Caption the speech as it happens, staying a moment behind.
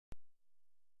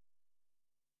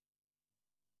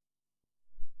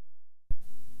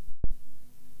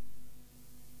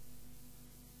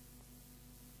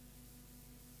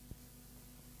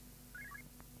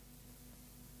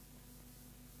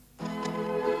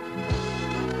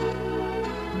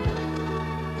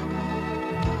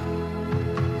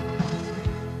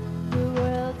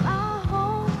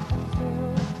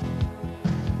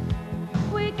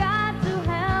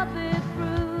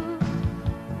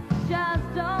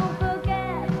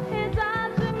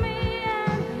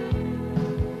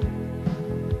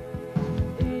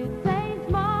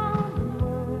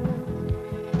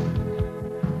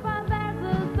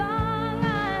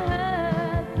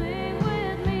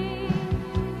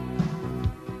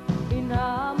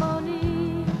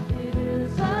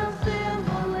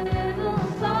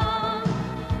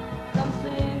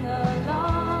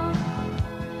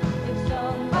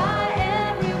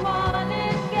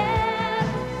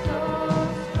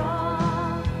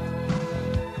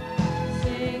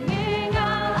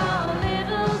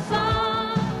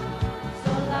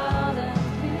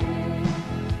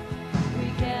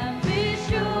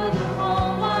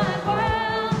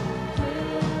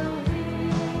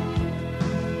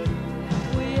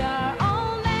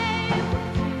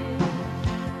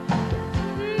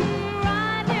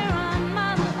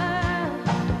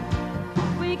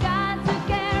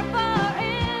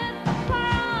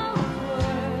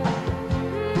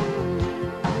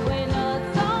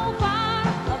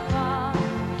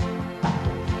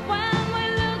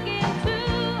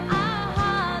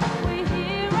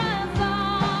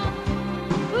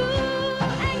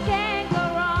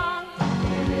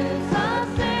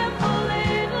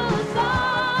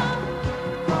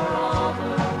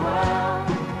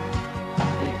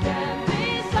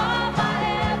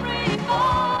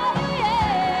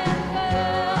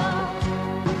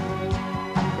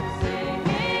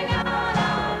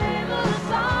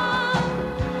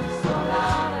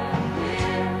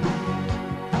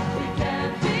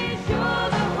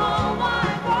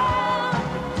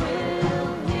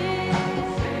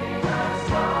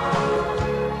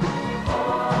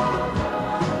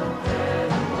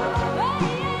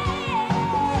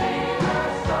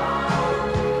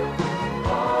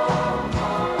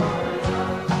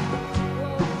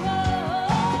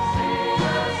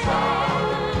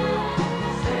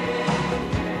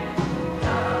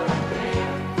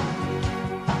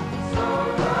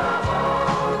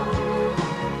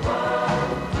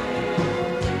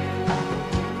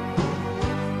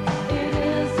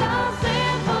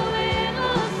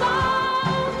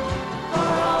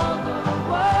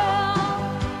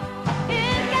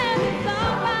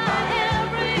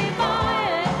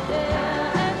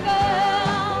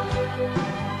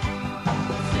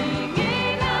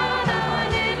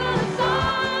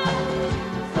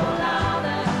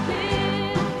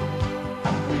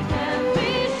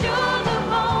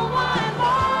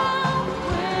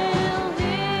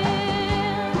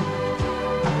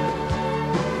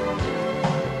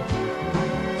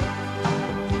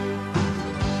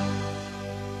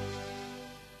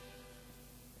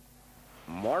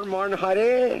Morgen,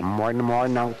 Harry.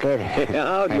 Morgen, anker.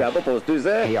 Ja, du på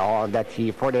posthuset? Ja, det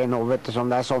tid for det nå, vet du, som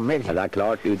det sommer. Ja, det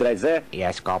klart, utreise.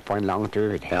 Jeg skal på en lang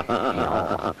tur. Ja.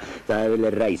 Det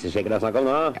vel reisesjekker det snakk om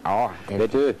nå? Ja.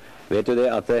 Vet du det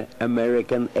at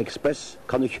American Express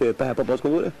kan du kjøpe her på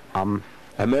postkontoret?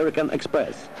 American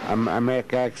Express.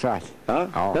 American Express.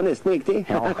 Ja, det nesten riktig.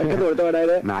 Ja. Det ikke dårlig til å være deg,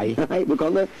 det. Nei, du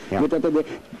kan det. Ja. Vet du at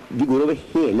de går over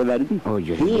hele verden.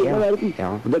 Hele verden. Ja.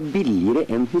 Og det billigere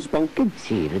enn hos banken.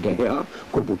 Sier du det? Ja,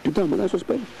 gå bort til damen der så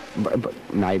spør.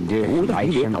 Nei, du... Nei,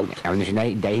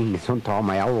 det er ingen som tar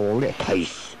meg alvorlig.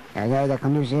 Tøys. Ja, det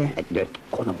kan du si. Du,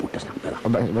 gå nå bort og snakk med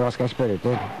deg. Hva skal jeg spørre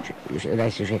til?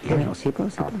 Reisesjekker? Ja, se på.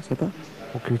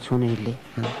 Å Gud, så nydelig.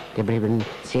 Det blir vel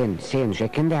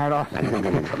sensjekken det her da. Nei,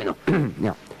 kom igjen nå.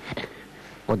 Ja.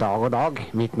 God dag.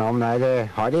 Mitt navn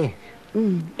Harry.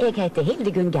 Jeg heter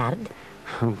Hildegunn Gerd.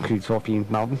 Gud, så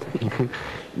fint navn.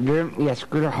 Du, jeg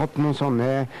skulle hatt noen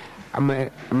sånne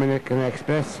American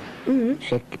Express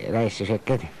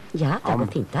reisesjekker. Ja, det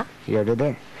går fint da. Gjør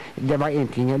det? Det var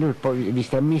en ting jeg lurte på.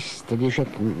 Hvis jeg mister de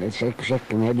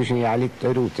sjekkene, du synes jeg litt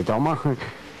rotet av meg.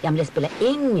 Ja, men det spiller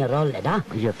ingen rolle da.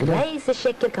 Gjør ikke det?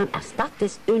 Reisesjekker kan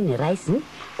erstattes under reisen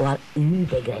og har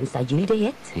ubegrenset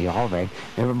gyldighet. Ja vel.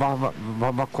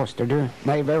 Hva koster du?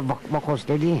 Nei, hva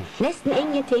koster de? Nesten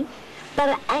ingenting.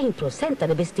 Bare 1% av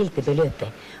det bestilte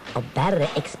beløpet. Og bare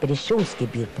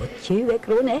ekspedisjonsgebyr på 20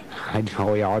 kroner.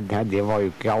 Ja, det var jo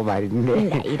ikke all verden det.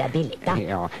 Nei, det er billig da.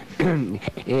 Ja.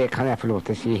 Kan jeg få lov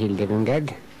til å si Hildegunn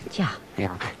Gerd? Ja.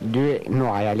 Ja. Du, nå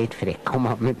er jeg litt frekk,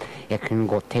 men jeg kunne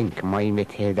godt tenke meg å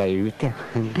invitere deg ut, ja.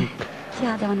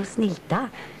 Ja, det var noe snilt da.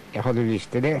 Ja, har du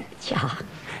lyst til det? Ja.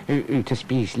 Ut og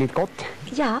spise litt godt?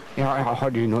 Ja. Ja,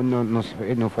 har du noen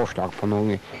forslag på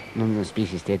noen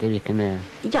spisesteder vi kunne...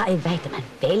 Ja, jeg vet om en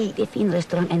veldig fin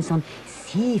restaurant, en sånn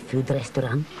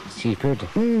seafood-restaurant. Seafood?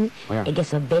 Jeg er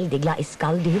så veldig glad i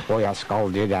skalldyr. Ja,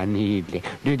 skalldyr, det er nydelig.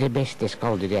 Du, det beste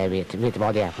skalldyr jeg vet du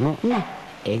hva det er for noe? Nei.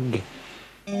 Egg.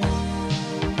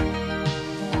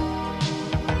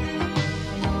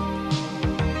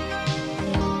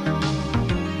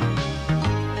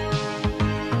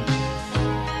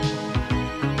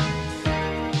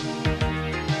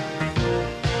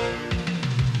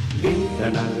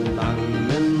 Vinteren lang,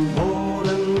 men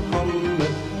våren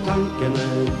kommer. Tankene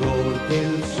går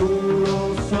til sol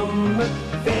og sommer.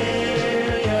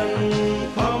 Ferien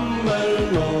kommer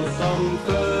nå som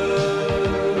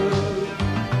før.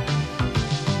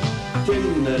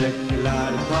 Tynnere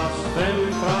klær tas frem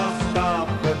fra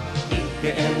skapet.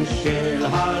 Ikke en sjel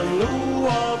har noe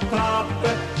å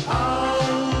tape.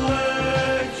 Alle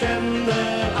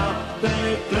kjenner at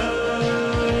det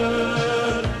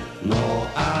klør. Nå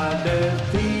er det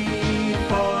tid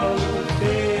for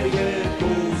ferie,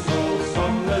 kos og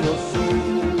sommer og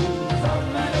sol.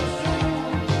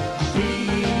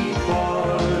 Tid for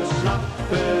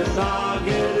slappe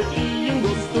dager i en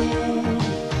god stol.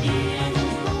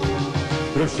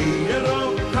 Brosjyrer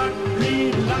og kart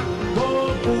blir lagt på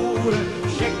bordet.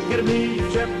 Sjekker blir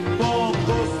kjøpt på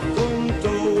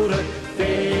postkontoret.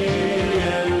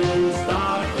 Ferien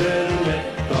starter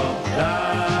nettopp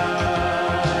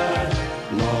der.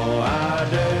 Nå er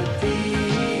det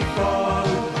tid for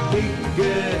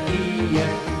hygge i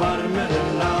et varmere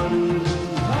land.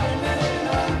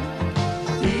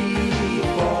 Tid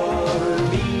for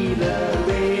hvile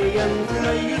ved en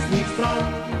fløyelsmyk strand.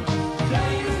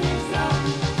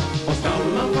 Og skal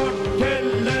man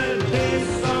fortelle det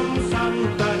som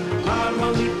sant er, har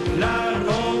man litt klær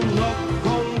og nok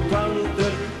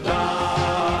kontanter. Da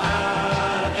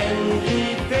er endelig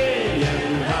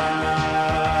ferien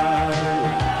her.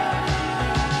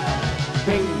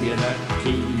 Penger er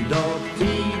tid, og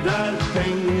tid er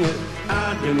penger.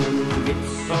 Er det noen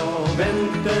vits å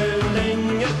vente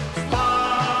lenger?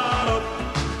 Spar opp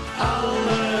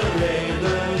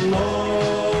allerede nå.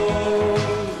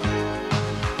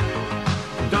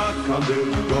 Da kan du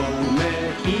gå med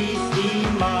is i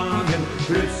magen.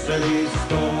 Plutselig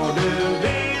står du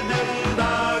ved den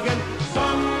dagen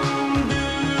som du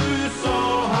så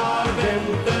har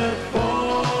ventet på.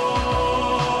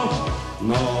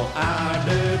 Nå er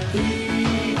det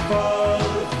tid for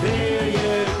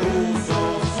ferie, kos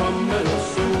og sommer og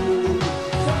sol.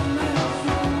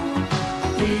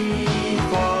 Tid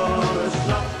for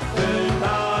slappe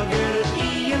dager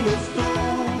i en god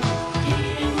stol.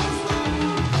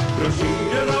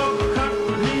 Brosjyrer og kart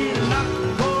blir lagt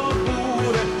på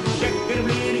bordet. Sjekker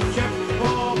blir kjøpt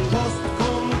på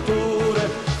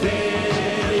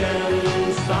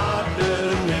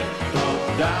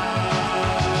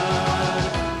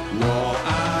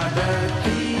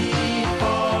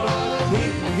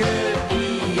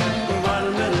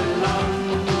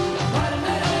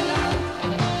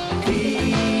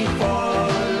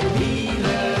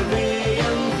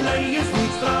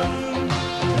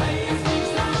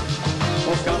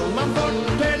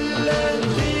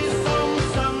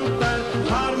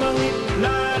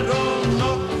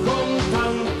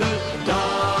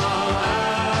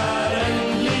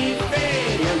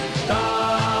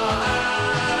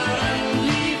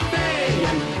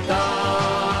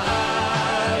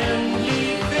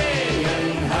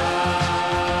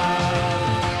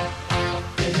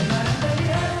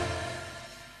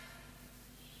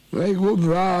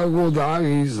God dag,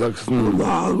 Isaksen.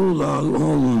 God dag,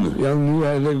 Holm. Ja, nå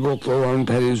det godt og varmt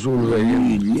her I solveggen.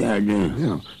 Nydelig det.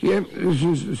 Ja. Jeg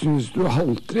synes du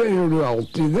halter, gjør du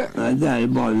alltid det? Nei,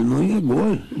 det bare når jeg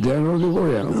går. Det når du går,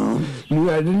 ja. Nå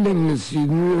det lenge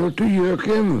siden vi hørte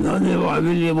gjøken. Ja, det var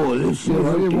vel I våres. Vi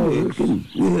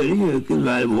hører gjøken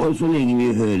hver vår, så lenge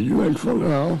vi hører I hvert fall.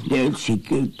 Ja. Det et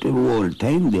sikkert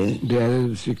vårtegn, det. Det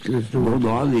et sikkert Og vårtegn.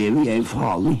 da lever jeg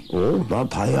farlig. Da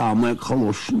tar jeg av meg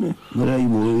kalosjene når jeg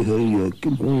hører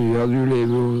gjøken. Ja, du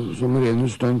lever jo som rene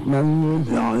stuntman.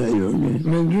 Ja, jeg gjør det.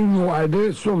 Men du, nå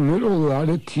det sommer, og da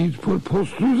det tid for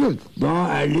posthuset.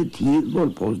 Da det tid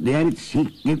for post. Det et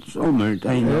sikkert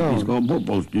sommertegn at vi skal på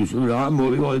posthuset. Da må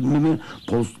vi ordne med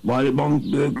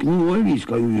postbarebankbøkene våre. Vi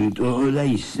skal jo ut og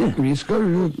reise. Vi skal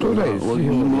ut og reise. Og vi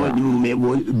må ordne med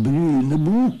vår brune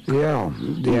bok. Ja,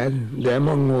 det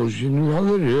mange år siden vi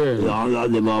hadde rød. Ja,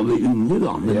 det var vel under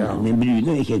da. Men den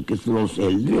brune kjekkest for oss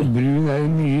eldre. Brun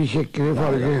en mye kjekkere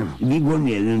farge. Vi går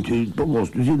ned en tur på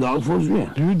posthuset I dag, Forsve.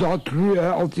 Du, da tror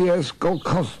jeg at jeg skal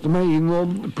kaste meg inn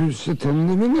og pusse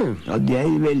tennene mine. Ja,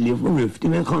 det veldig fornuftig,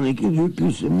 men kan ikke du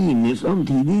pusse mine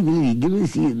samtidig? De ligger ved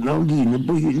siden av dine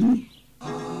på hyllen.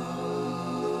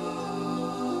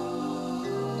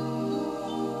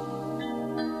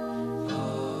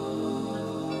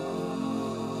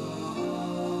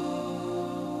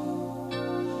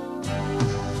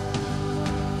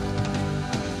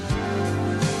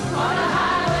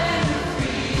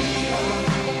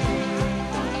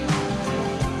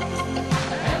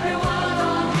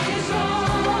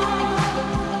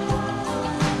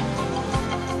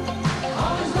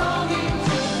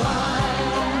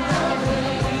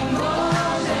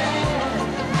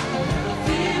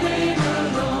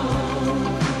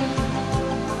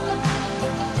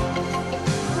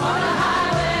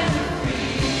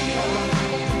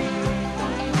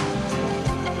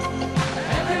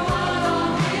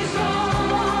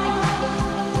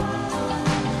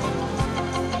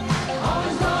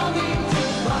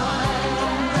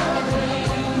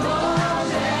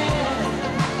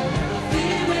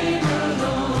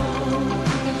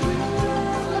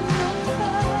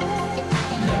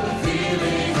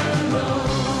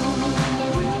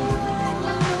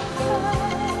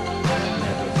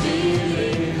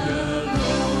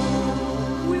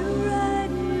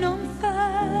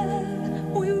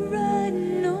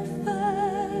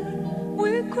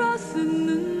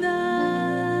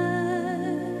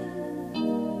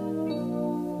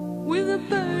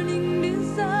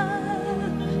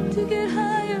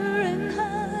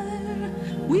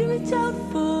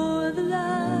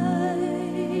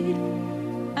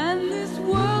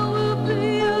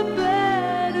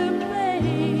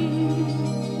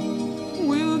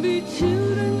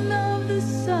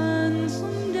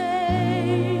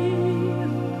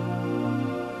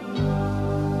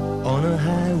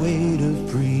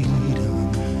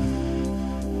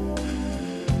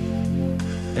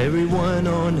 Everyone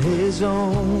on his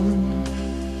own,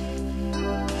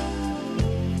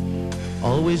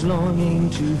 always longing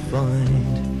to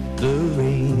find the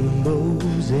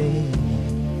rainbow's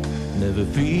end, never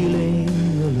feeling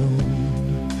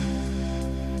alone.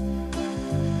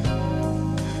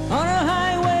 On a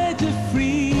highway to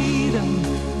freedom,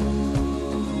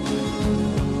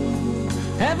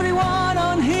 everyone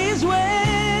on his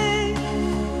way,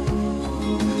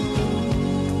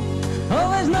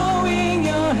 always knowing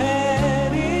you're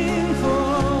heading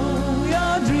for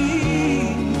your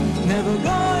dream, never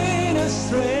going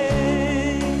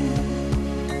astray.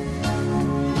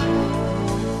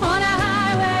 On a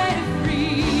highway to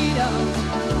freedom,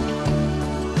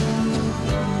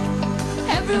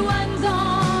 everyone's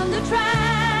on the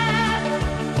track,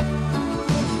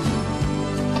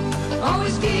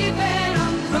 always keeping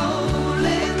on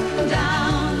rolling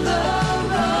down the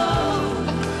road,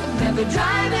 never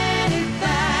driving.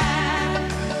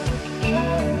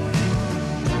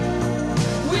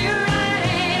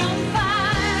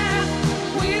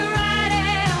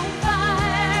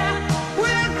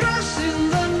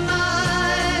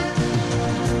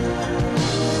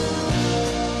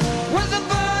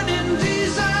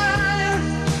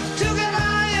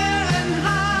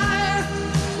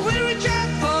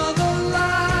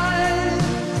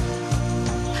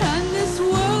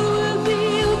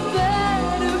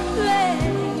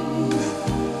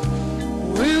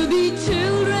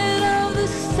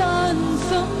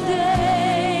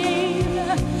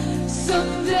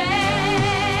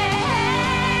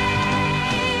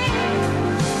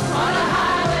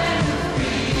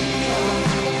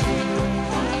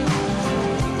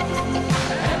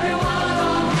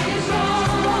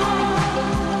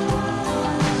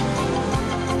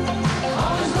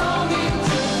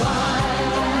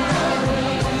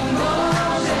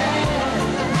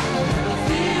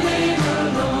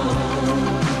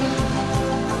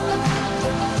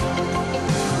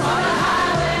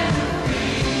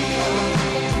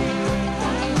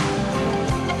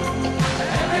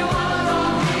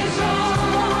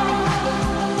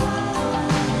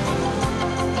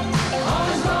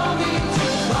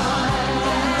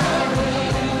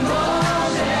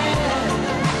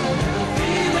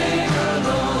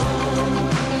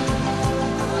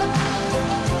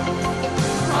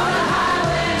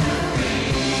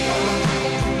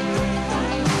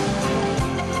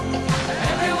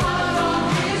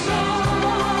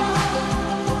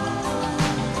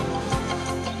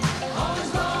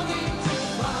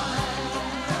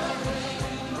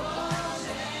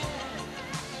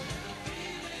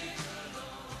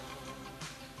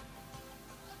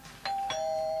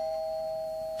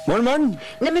 Morgen, morgen.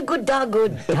 Nei, men god dag, god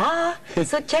dag.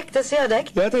 Så kjekt å se deg.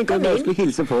 Jeg tenkte at jeg skulle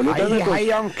hilse på litt. Hei,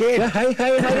 Anker. Ja,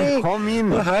 hei, Harry. Kom inn.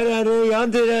 Og her det, ja,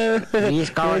 dere... Vi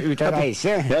skal ut og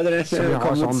reise. Ja, dere Så vi har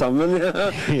kommet sånn- sammen. Ja.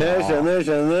 Jeg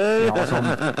skjønner.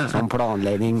 Ja, sånn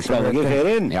planlegging.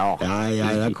 Planleggerferien? Ja. Ja,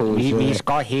 koselig. Vi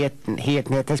skal helt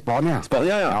ned til Spania.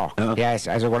 Spania, ja. Jeg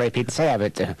er så glad i pizza, jeg,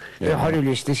 vet du. Har du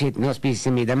lyst til å sitte ned og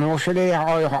spise middag med oss, eller jeg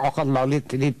har akkurat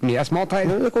lagd litt middagsmat her?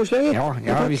 Ja, det er koselig.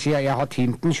 Ja, hvis jeg har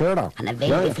tint den selv, da. Han er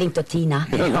veldig flink til å tine.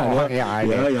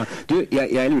 Ja. Du,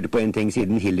 jeg lurte på en ting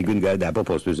siden Hildegunn Gerd er på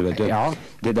posthuset, vet du. Ja.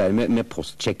 Det der med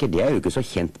postsjekker, det er jo ikke så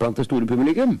kjent blant det store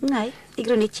publikum. Nei, i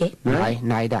grunnen ikke.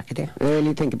 Nei, det er ikke det.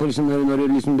 Jeg tenker på liksom, når du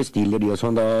liksom bestiller de og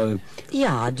sånn, da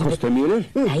Ja, du... koster det mye, eller?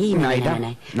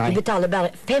 Nei. Nei. Du betaler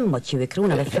bare 25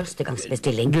 kroner ved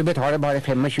førstegangsbestilling. Du betaler bare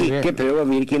 25. Ikke prøv å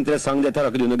virke interessant, dette har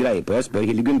ikke du noe greie på. Jeg spør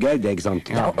Hildegunn Gerd, det, ikke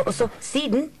sant? Ja, og så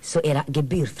siden så er det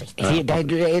gebyrfritt.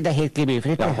 Det er helt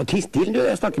gebyrfritt. Ja, tiss til, du.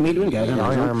 Jeg snakker med Hildegunn Gerd.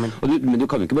 Ja, men du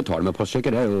kan jo ikke betale med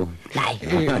postsjekker, det er jo... Nei.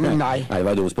 Nei. Det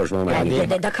var et dumt spørsmål.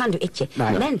 Det kan du ikke.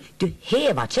 Nei. Men du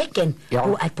hever sjekken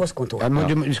på et postkontor. Ja, men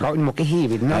du må ikke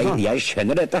hive den, altså. Nei, jeg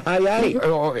skjønner dette her, jeg.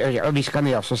 Og vi skal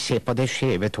ned og se på det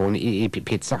skjeve tårnet i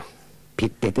pizza.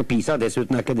 Dette Pisa,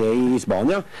 dessuten er ikke det i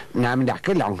Spania? Nei, men det er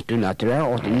ikke langt unna, tror jeg.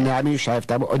 Og det er mye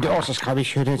skjevt der. Og så skal vi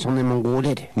kjøre sånne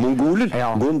mongoler. Mongoler?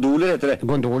 Ja. Gondoler heter det.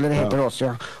 Gondoler heter det også,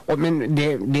 ja. Men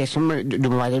det som... Du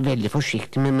må være veldig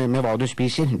forsiktig med hva du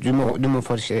spiser. Du må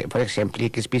for eksempel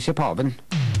ikke spise paven.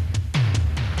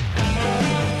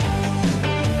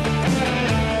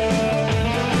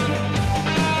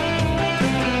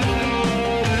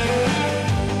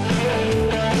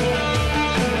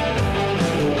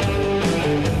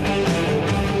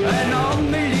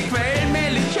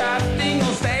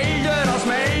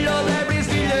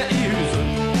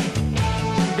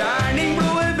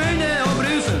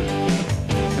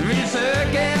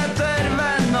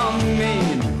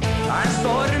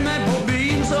 Stormer på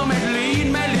byen som et lyn.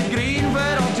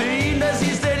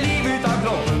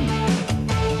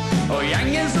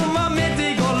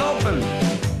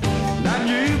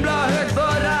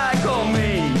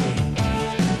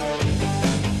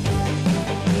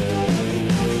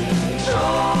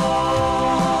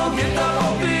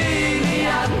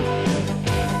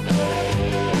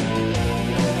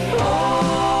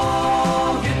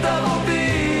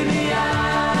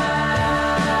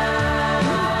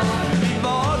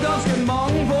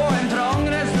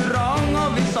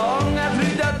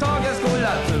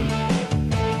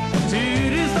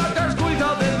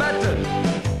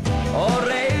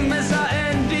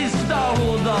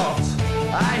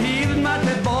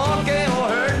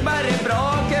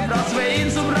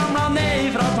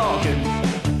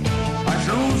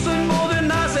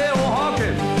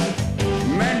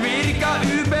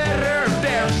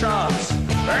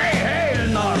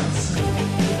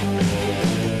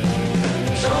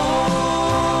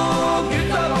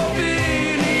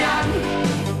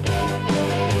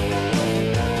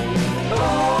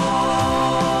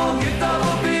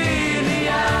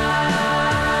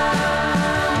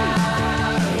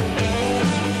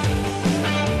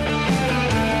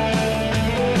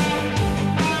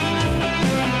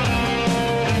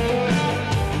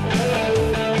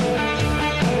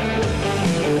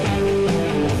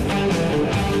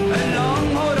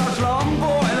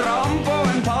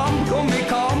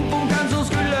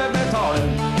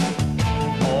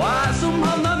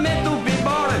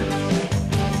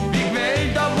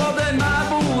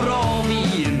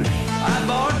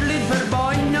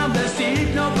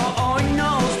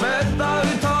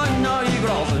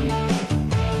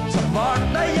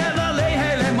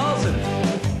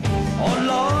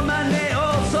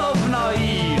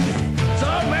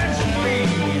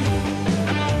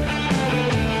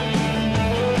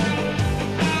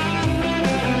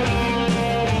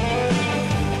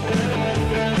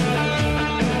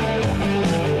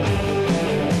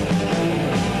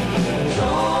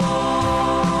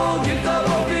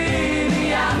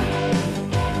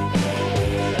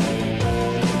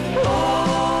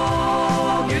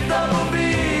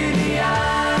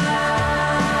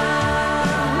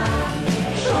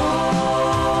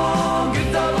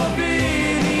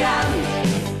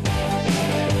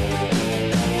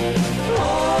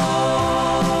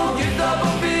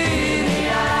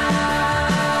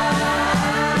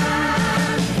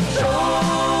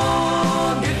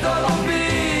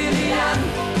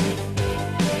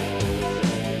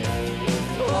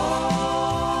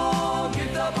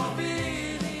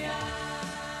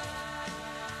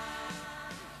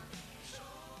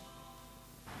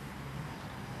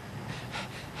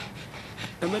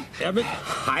 Ja, men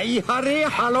hei, Harry,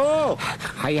 hallo!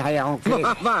 Hei, onkel.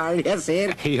 Hva er det jeg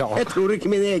ser? Ja. Jeg tror ikke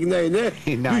mine egne øyne.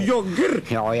 Nei. Du jogger!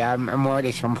 Ja, jeg må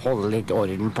liksom holde litt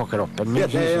orden på kroppen min.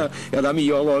 Ja, det er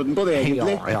mye å holde orden på det,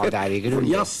 egentlig. Ja, det er i grunnen.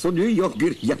 Jaså, du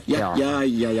jogger. Ja.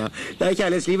 Det er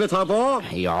kjærlighetslivet ta på.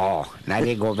 Ja, nei,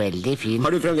 det går veldig fint.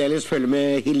 Har du fremdeles følge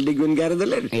med Hildegunn Gerd,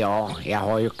 eller? Ja, jeg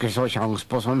har jo ikke så sjans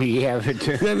på så mye, jeg vet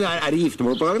du. Men er det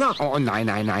giftermål på gang, da? Å,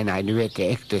 nei, du vet,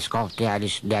 ekteskap, det er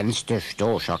den største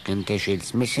årsaken til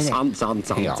skilsmisse. Sant.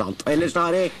 Ja. Ellers da,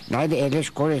 Harry? Nei, ellers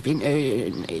går det fint.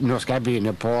 Nå skal jeg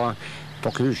begynne på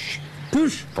kurs.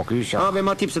 Kurs? På kurs, ja. Hvem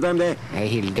har tipset deg om det?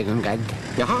 Hildegunn Gerd.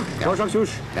 Jaha, hva slags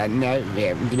kurs? Jeg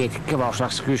vet ikke hva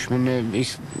slags kurs, men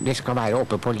det skal være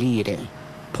oppe på Lire.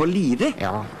 På Lire?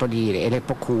 Ja, på Lire, eller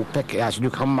på Kopek. Altså,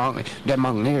 det er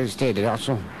mange steder,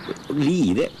 altså.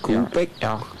 Lire? Kopek?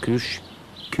 Ja, kurs.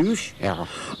 Kurs? Ja.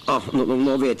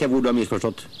 Nå vet jeg hvor du har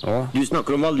misforstått. Ja. Du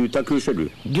snakker om valutakurser, du.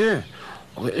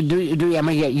 Du, jeg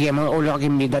må hjem og lage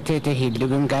middag til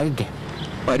Hildegunn Gerd.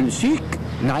 Er hun syk?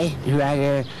 Nei, hun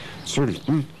er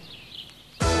sulten.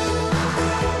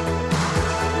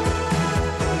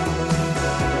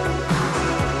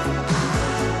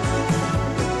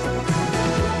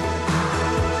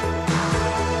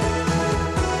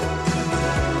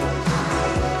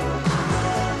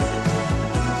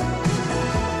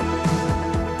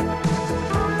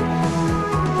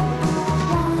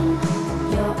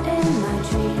 You're in my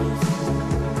dreams,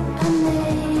 a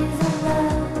maze of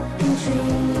love,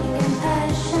 intrigue and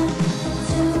passion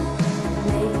to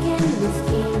make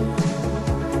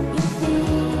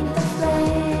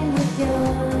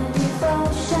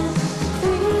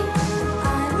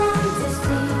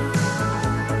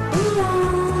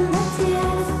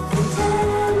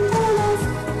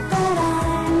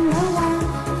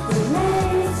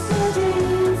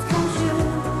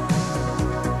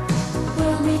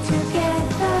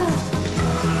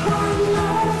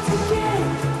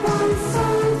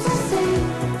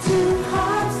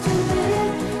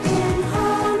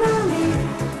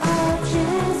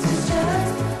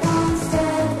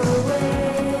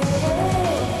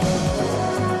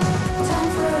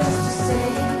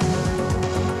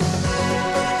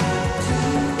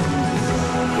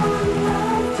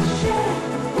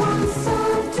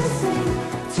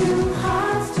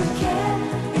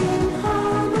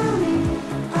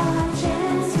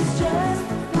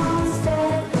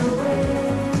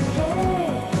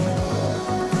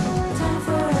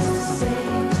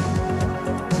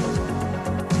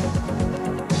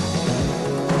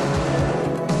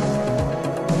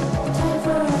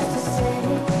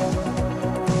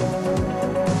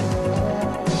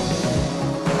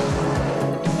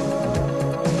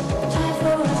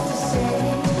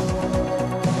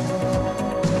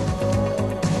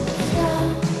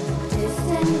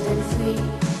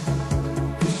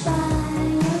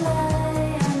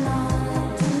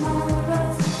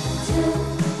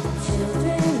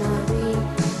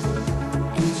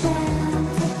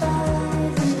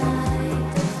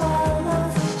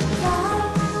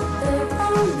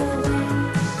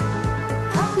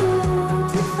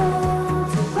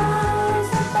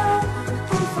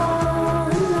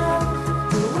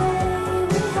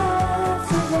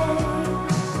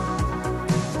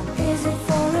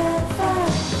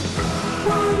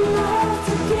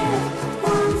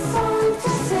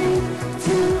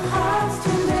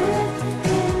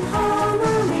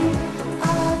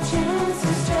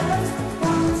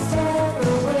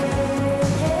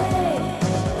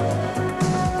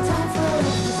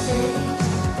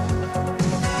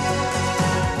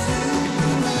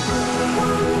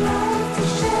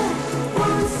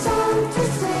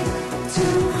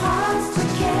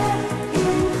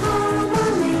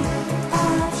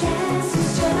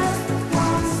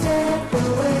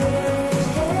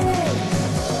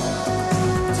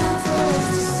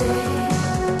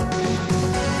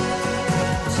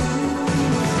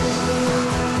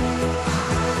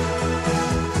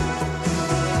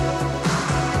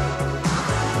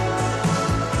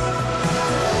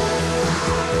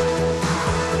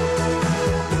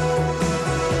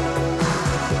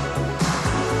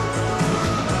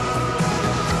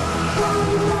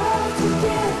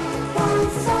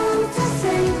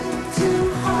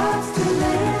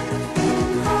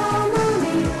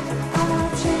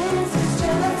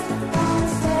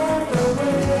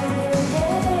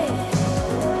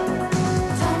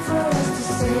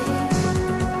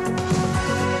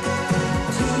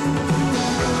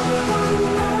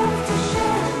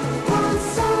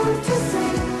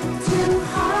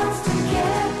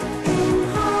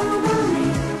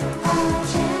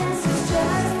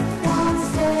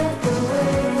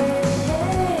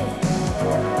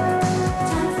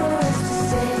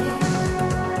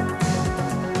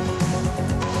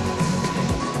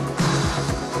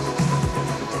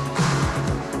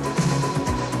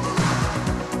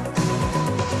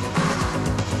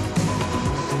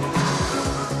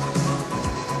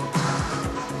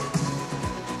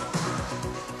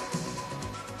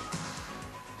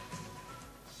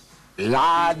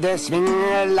La det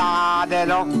svinge, la det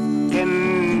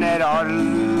rock'n'roll.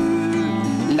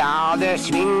 La det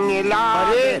svinge, la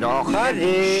det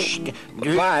rock'n'roll.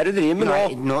 Hva det du driver med nå?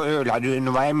 Nei, nå ødela du,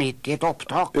 nå var jeg midt i et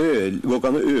opptak. Går ikke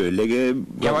an å ødelegge...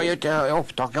 Jeg var jo et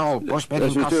opptak, jeg holdt på å spille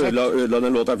Jeg en synes du kassett. ødela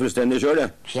den låta fullstendig selv, jeg.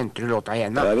 Kjente du låta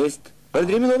igjen da? Ja, visst. Hva du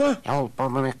driver med nå, da? Jeg holdt på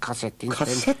med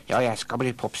kassettinnspill. Kassett? Ja, jeg skal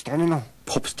bli popstjerne nå.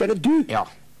 Popstjerne, du? Ja.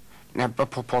 Nei, på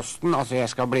Posten, altså jeg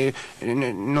skal bli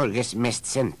Norges mest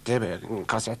sendte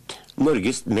kassett.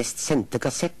 Norges mest sendte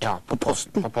kassett? Ja, på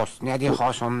Posten? På Posten, ja, de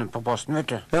har sånn på Posten, vet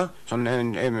du. Ja. Sånn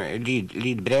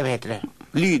lydbrev heter det.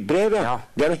 Lydbrev, ja. Ja.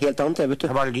 Det noe helt annet, vet du.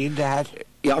 Det var lyd, det her.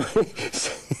 Ja,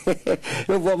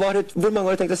 men hvor mange har du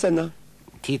tenkt å sende?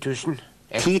 10 000.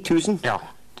 10 000? Ja.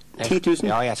 10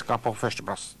 000? Ja, jeg skal på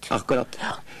førsteplass. Akkurat.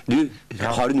 Du,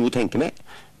 har du noe å tenke med?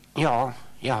 Ja,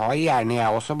 jeg har gjerne jeg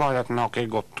også, bare at den har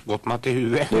ikke gått meg til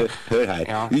huet. Du, hør her.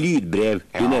 Ja. Lydbrev.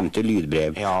 Du Ja. nevnte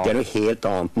lydbrev. Ja. Det noe helt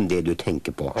annet enn det du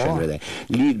tenker på. Skjønner du det?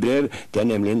 Lydbrev, det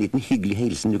nemlig en liten hyggelig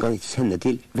hilsen du kan sende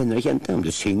til venner og kjente. Om du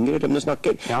synger eller om du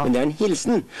snakker. Ja. Men det en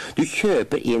hilsen. Du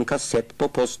kjøper en kassett på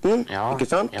posten, Ja. ikke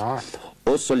sant? Ja.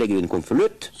 Og så legger du en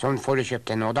konvolutt. Sånn får du kjøpt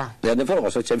den nå, da. Ja, det får du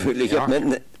også selvfølgelig kjøpt, Ja. men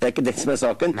det er ikke det som er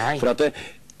saken. Nei. For at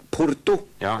porto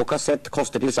Ja. og kassett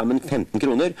koster til sammen 15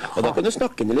 kroner, og da kan du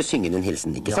snakke inn eller synge inn en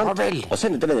hilsen, ikke Ja sant? vel. Og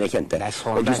sende til venner og kjente. Det er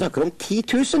sånn Og du det er. snakker om 10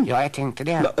 000. Ja, jeg tenkte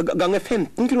det. Ganger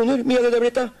 15 kroner, mye hadde det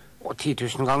blitt da? Og 10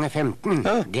 000 ganger 15.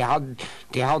 Ja.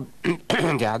 Det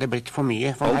hadde blitt for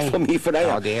mye for meg. Alt for mye for deg,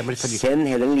 Ja, det er blitt for dyrt. Send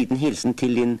heller en liten hilsen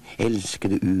til din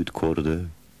elskede utkårede.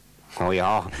 Å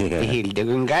ja, til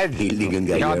Hildegungerd.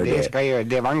 Hildegungerd Ja, gjør det det. skal jeg gjøre.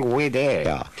 Det var en god idé.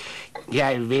 Ja.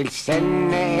 Jeg vil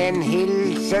sende en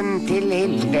hilsen til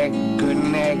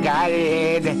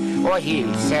Hildegungerd, og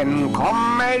hilsen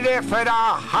kommer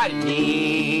fra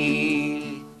Harry.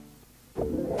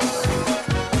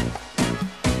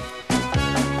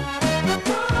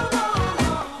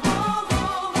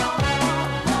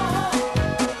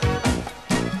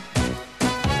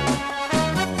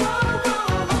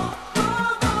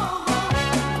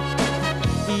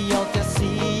 I alt jeg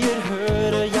sier,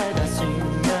 hører jeg deg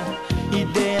synge. I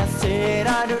det jeg ser,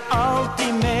 du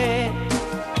alltid med.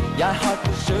 Jeg har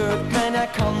forsøkt, men jeg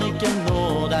kan ikke nå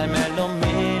deg mellom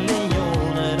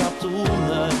millioner av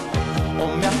toner.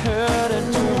 Om jeg hører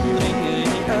tonringer i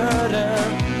øret,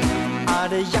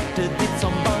 det hjertet ditt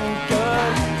som banker.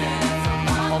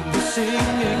 Om du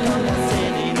synger, kan jeg se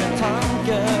dine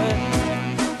tanker,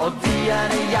 og de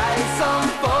det jeg som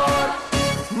får.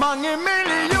 Mange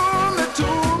millioner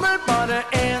toner, bare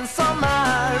en som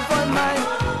for meg.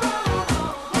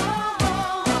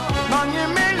 Mange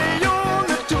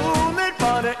millioner toner,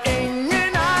 bare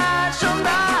ingen som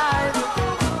deg.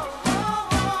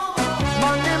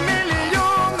 Mange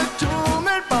millioner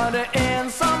toner, bare en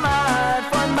som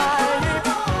for meg.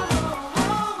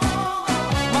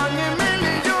 Mange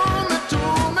millioner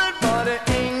toner, bare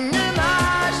ingen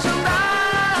som deg.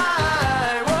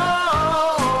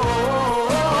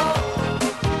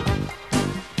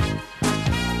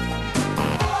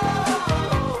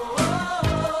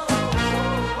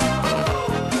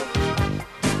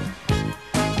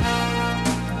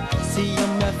 Si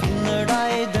om jeg finner deg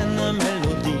i denne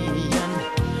melodien,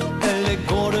 eller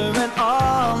går du en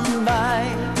annen vei?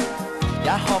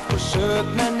 Jeg har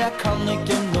forsøkt, men jeg kan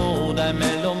ikke nå deg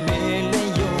mellom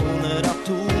millioner av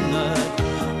toner.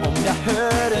 Om jeg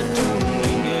hører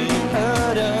tonringer i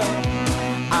øret,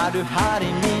 du her i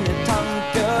mine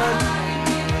tanker.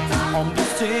 Om du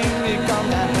synger, kan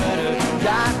jeg høre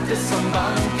hjertet som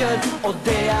banker, og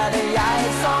det det jeg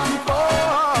som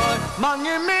får.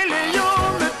 Mange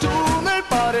millioner toner,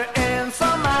 bare en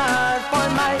som for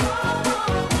meg.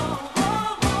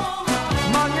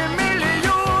 Mange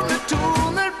millioner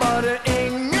toner, bare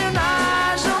ingen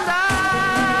som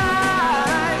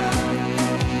deg.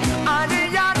 Det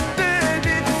hjertet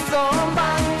ditt som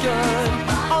banker?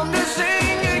 Om du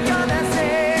synger, kan jeg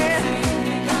se,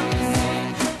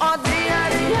 og det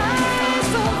jeg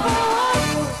som får.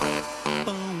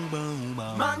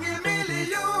 Mange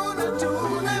millioner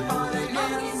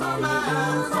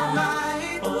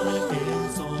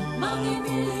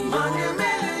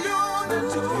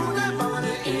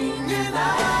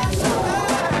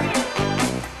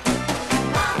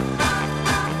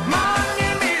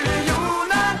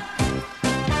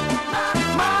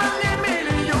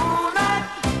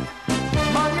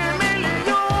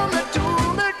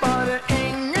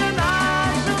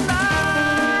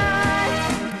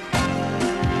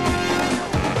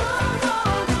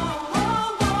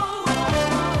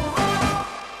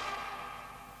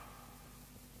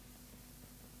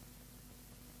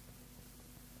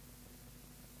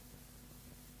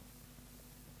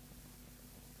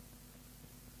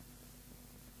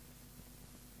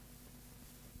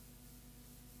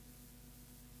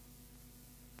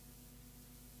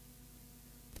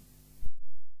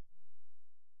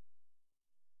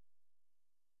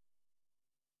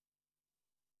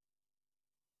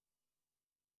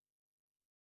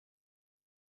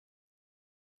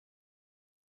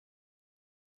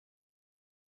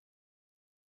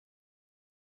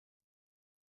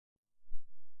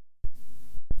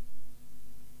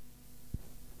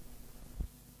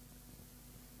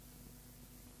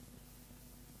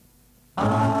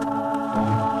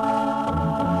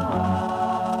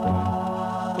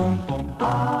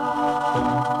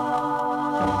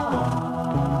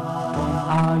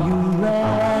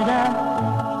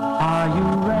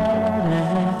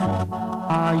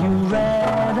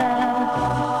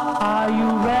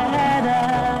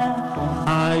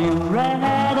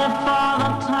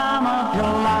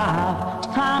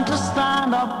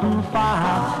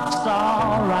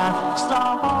looks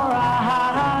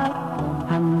alright.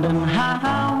 Hand in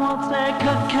hand we'll take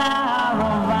a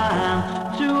caravan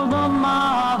to the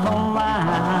motherland.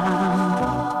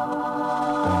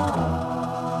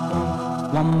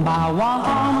 One by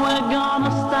one we're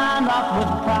gonna stand up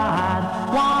with pride,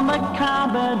 one that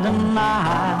can't be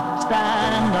denied.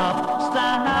 Stand up,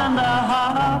 stand up.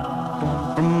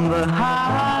 From the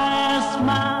highest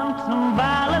mountain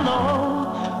valley low,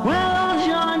 we'll all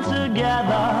join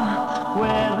together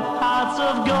with hearts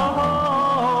of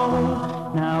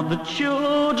gold. Now the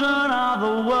children of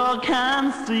the world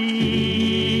can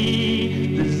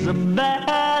see this is a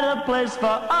better place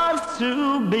for us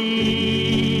to be.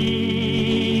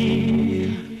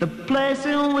 The place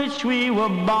in which we were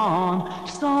born,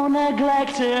 so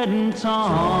neglected and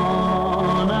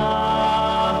torn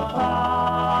apart.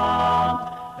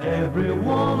 Every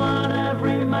woman,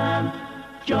 every man,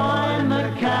 join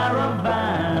the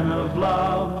caravan of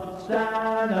love.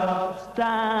 Stand up,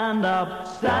 stand up,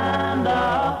 stand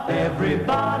up.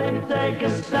 Everybody take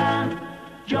a stand.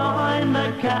 Join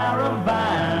the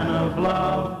caravan of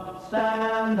love.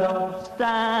 Stand up,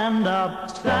 stand up,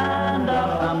 stand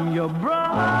up. I'm your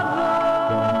brother.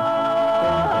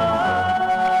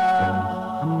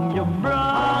 I'm your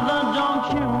brother, don't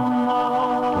you know?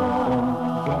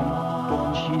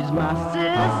 She's my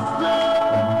sister.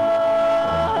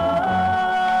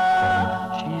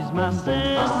 She's my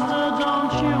sister,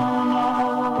 don't you know?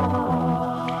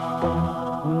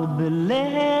 We'll be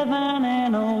living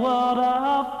in a world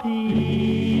of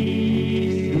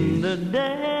peace in the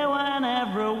day when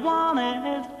everyone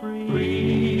is free.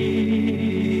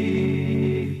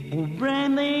 We'll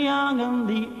bring the young and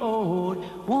the old.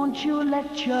 Won't you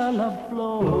let your love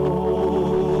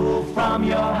flow from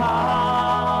your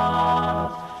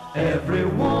heart? Every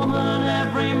woman,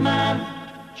 every man,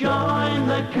 join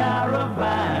the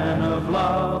caravan of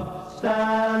love.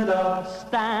 Stand up,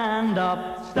 stand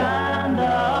up, stand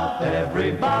up.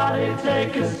 Everybody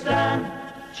take a stand.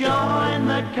 Join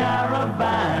the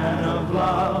caravan of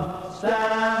love.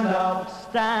 Stand up,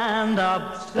 stand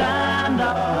up, stand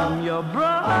up. I'm your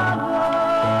brother.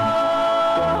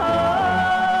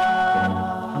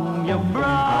 I'm your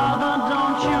brother,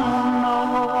 don't you know?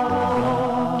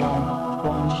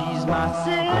 She's my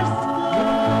sister.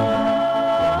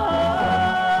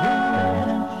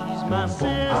 She's my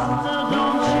sister,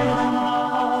 don't you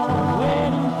know?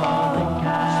 Waiting for the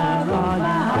caravan.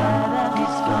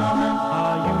 He's coming.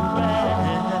 Are you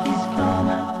ready? He's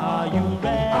coming. Are you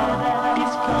ready?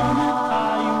 He's coming.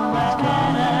 Are you ready?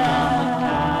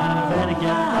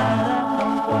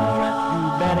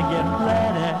 Better get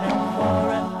ready for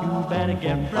it. You better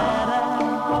get ready for it. You better get ready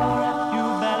for it. You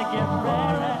better get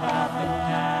ready.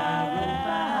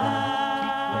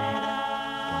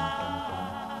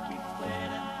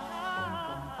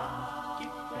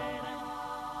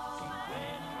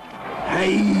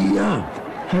 Heia!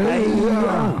 Heia!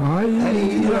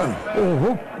 Heia! Og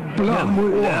hoppla,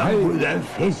 og hei. Det er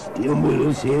festlig og moro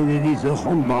å se disse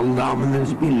håndballdamene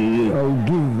spille. Ja,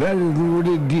 du verden hvor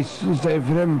de disser seg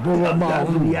frem på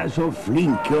banen. De er så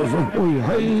flinke og så. Oi,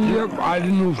 heia, er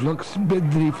det noen slags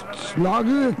bedriftslag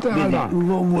dette her da?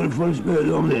 Hvorfor spør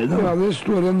du om det da? Ja, det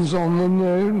står en sånn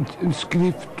en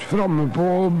skrift framme på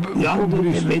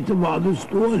brystet. Vet du hva det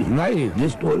står? Nei. Det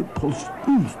står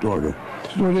Posten, står det.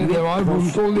 Det var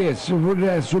vondt å lese, for det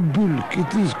er så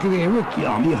bulkete skrevet.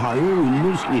 Ja, de har jo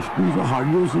under skriften, så har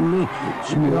de jo sånne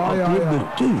små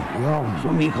attributter,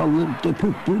 som vi kaller det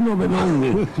putter når vi er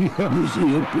unge. De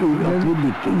sier jo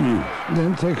attributter nå.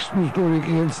 Den teksten står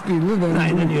ikke helt stille. Nei,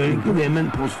 den gjør ikke det, men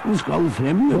posten skal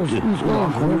frem, vet du. Og da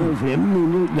kommer det frem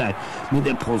noe der. Men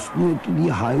det posten, vet du, de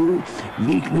har jo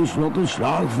virkelig slått et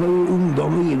slag for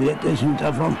ungdom og idrett. Jeg synes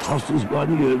det er fantastisk hva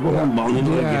de gjør på håndbanen i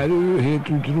Norge. Det er jo helt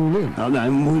utrolig. Ja, det er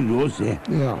moro å se.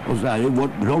 Ja. Og så er det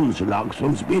vårt bronselag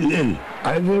som spiller.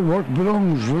 Er det vårt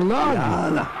bronselag? Ja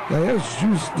da. Ja, jeg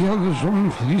synes de hadde sånn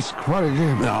frisk farge.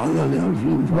 Ja da, det er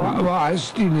fin farge. Hva er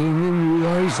stillingen nå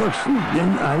da i saksen?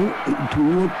 Den er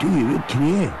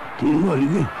 22-3 til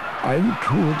Norge. Er den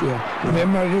 22?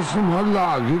 Hvem er det som har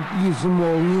laget disse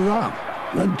målene da?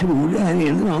 Jeg tror det er en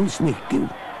eller annen snekker.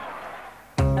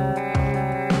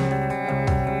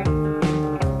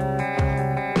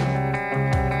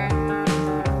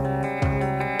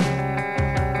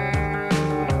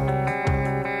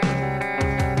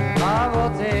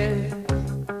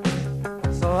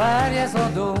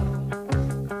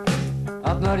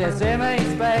 Når jeg ser meg i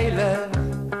speilet,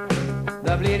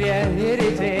 da blir jeg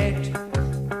irritert.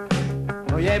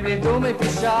 Og jeg blir dum i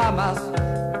pyjamas,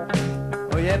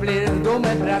 og jeg blir dum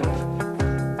i frakk.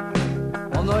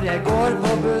 Og når jeg går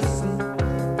på bussen,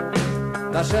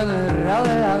 da skjønner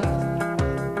alle alt.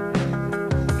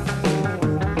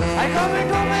 Her kommer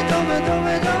dumme, dumme,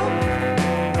 dumme, dum.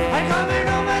 Her kommer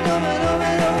dumme, dumme,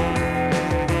 dumme, dum.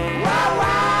 Wow,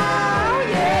 wow,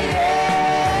 yeah,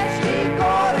 yeah, slik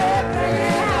går det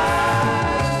prenget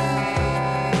her.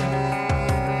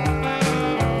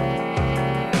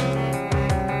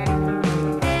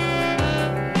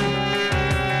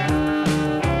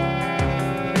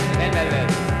 Vel,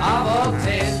 av og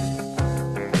til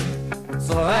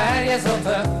så jeg så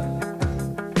tøff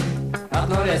at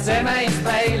når jeg ser meg i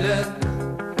speilet,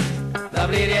 da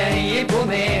blir jeg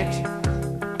imponert.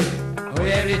 Og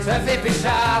jeg blir tøff i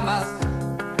pyjamas,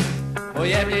 og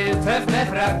jeg blir tøff med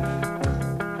frakk.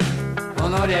 Og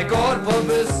når jeg går på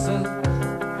bussen,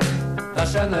 da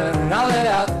skjønner alle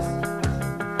at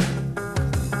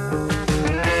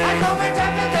her kommer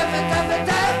tøffe, tøffe, tøffe,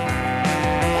 tøff.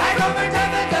 Her kommer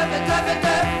tøffe, tøffe, tøffe,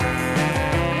 tøff.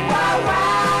 Wow,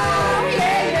 wow,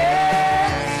 yeah,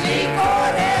 yeah, slik går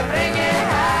det prenget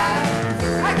her.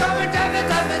 Her kommer tøffe,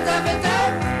 tøffe, tøffe,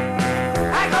 tøff.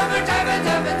 Her kommer tøffe,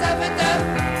 tøffe, tøffe, tøff.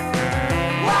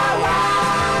 Wow,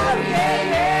 wow, yeah,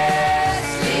 yeah,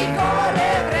 slik går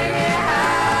det prenget her.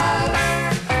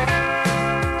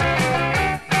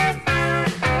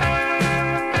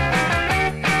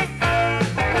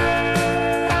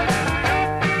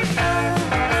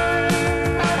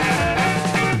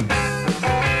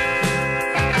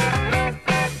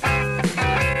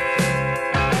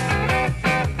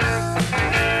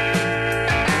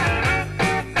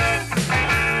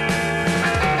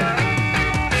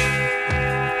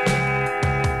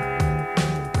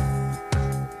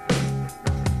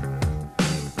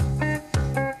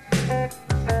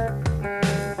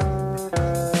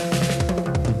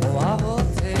 Og av og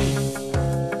til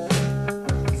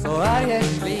så jeg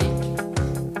slik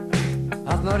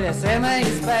at når jeg ser meg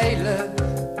i speilet,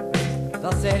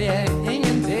 da ser jeg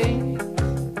ingenting.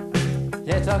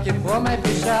 Jeg tar ikke på meg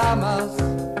pyjamas,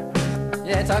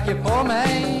 jeg tar ikke på meg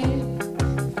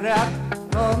frakk.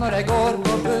 Og når jeg går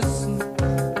på bussen,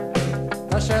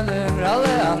 da skjønner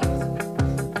alle at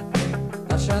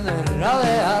da skjønner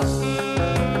alle at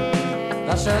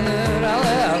da skjønner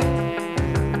alle at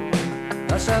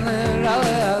da skjønner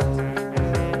alle at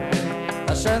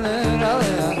da skjønner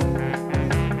alle at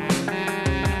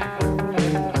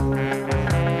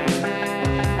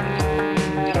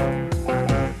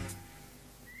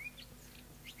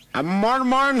Morgen,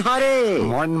 morgen, Harry!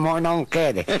 Morgen, morgen,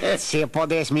 onkel. Se på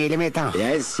det smilet mitt, da.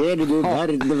 Jeg ser du,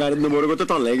 verden, nå må du gå til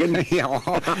tannlegen. Ja,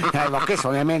 det var ikke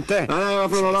sånn jeg mente. Nei, hva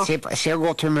for noe da? Se hvor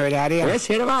godt humør jeg er i. Jeg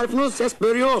ser det, hva er det for noe? Jeg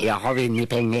spør jo. Jeg har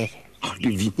vunnet penger. Har du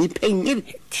vunnet penger?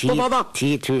 På hva da?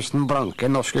 10 000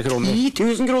 blanke norske kroner. 10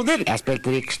 000 kroner? Jeg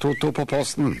spilte Rikstoto på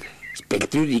Posten.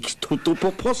 Spilte du Rikstoto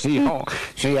på Posten? Ja,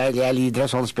 så jeg lider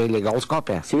av sånn spillegalskap,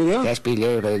 jeg. Sier du det? Jeg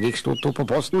spiller Rikstoto på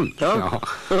Posten. Ja.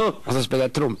 Og så spiller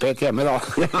jeg trompet hjemme, da.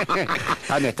 Jeg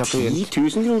har nettopp 10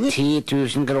 000 kroner? 10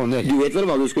 000 kroner. Du vet vel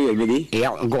hva du skal gjøre med de?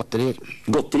 Ja, godterier.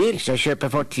 Godterier? Så jeg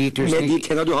kjøper for 10 000. Med de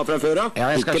tenna du har fra før av?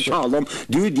 Ja, jeg skal ikke tale om.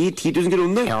 Du, de 10 000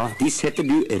 kronene, Ja. de setter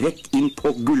du rett inn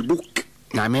på gullbok.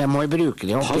 Nei, men jeg må jo bruke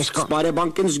det.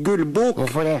 Postsparebankens gullbok.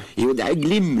 Hvorfor det? Jo, det er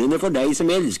glimrende for deg som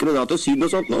elsker å dra til Syden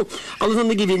og sånt nå. Alle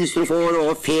sånne gevinster du får,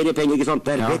 og feriepenger, ikke sant?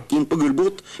 Det er rett inn på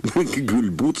gullbot.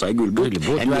 Gullbot, sa jeg gullbot?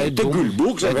 Gullbot, Jeg du er mente dum.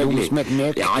 gullbok, Du er dum selvfølgelig. som et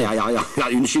nek. Ja,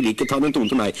 unnskyld, ikke ta den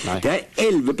tonen til meg. Nei. Det er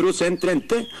 11%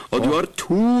 rente, og du har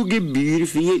 2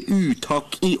 gebyrfrie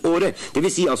uttak i året. Det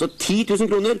vil si altså 10 000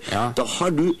 kroner. Ja. Da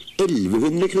har du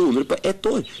 1100 kroner på ett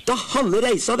år. Da halve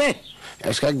reisa det.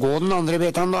 Skal jeg gå den andre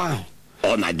betaen, da?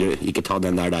 Å nei, du, ikke ta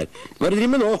den der. Hva er det du driver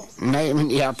med nå? Nei,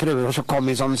 men jeg prøver også å komme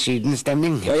i sånn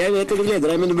sydenstemning. Ja, jeg vet at du gleder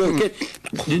deg, men du bør ikke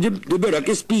Du bør da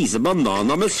ikke spise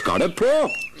banana med skallet på.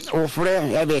 Hvorfor det?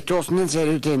 Jeg vet jo hvordan den ser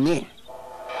ut inni.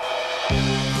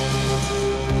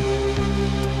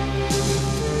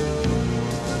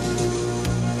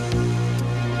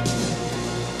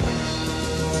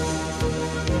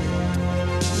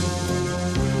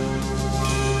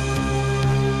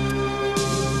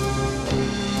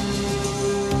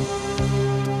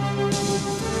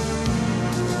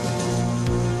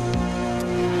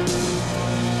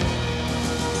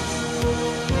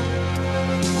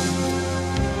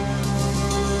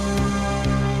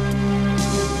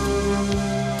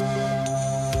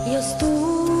 Jag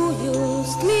stod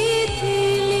just mitt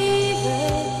i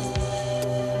livet,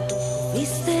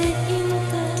 visste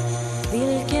inte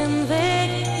vilken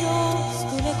väg jag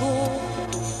skulle gå.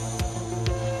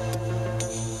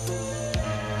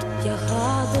 Jag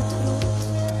hade trott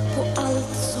på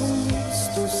allt som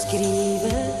stod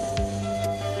skrivet,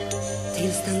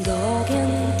 tills den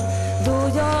dagen då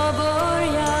jag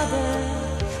började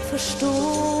förstå.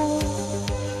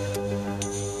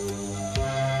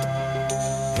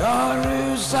 Jag har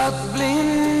rusat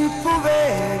blind på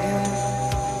vägen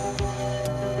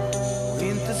och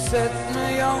inte sett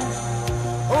mig jag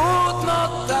åt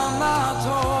något annat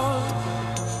håll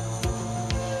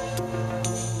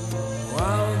och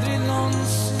aldrig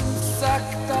någonsin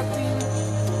saktat in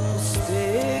på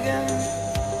stegen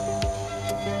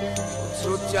och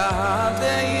trott jag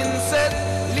hade insett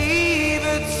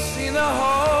livets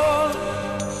innehåll.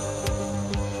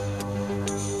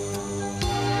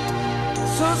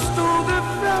 Så stod det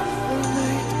framför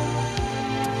mig,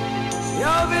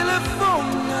 jag ville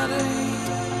fånga dig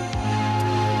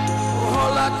och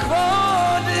hålla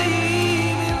kvar dig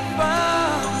i min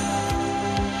famn.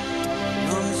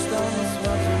 Någonstans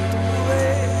var du på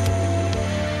väg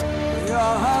och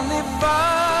jag hann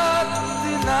ifatt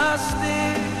dina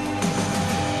steg.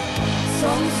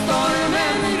 Som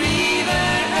stormen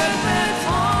river öppet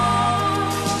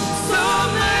hav,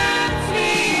 som möts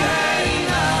vi här i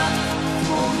natt.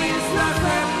 Två vilsna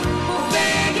skepp på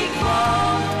väg i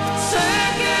kvar,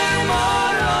 söker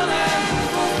morgonen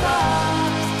på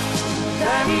fart.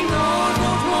 Där vi når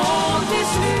vårt mål till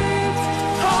slut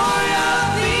har jag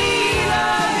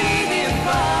vilat i din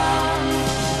famn.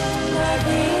 När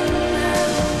vinden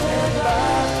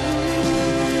ebbar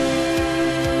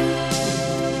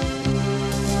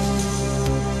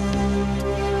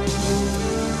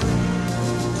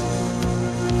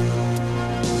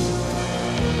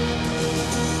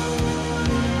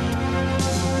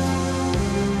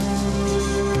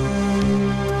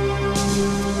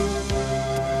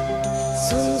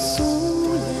som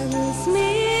solen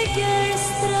smeker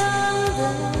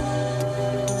stranden,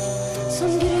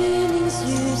 som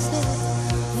gryningsljuset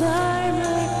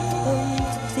värmer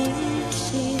ömt din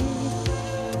kind.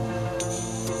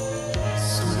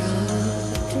 Så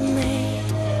rör du mig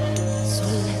så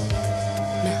lätt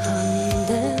med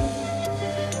handen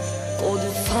och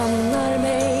du famnar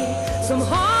mig som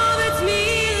havets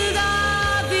milda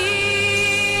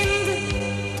vind.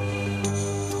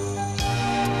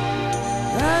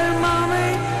 närma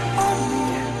mig om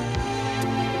igen,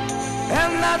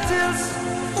 ända tills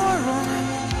morgonen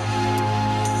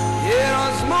ger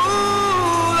oss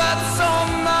mod att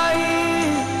somna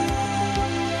in.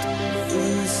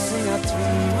 Finns inga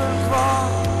tvivel kvar,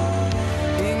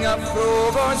 inga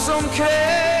frågor som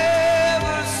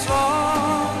kräver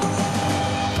svar.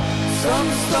 Som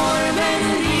stormen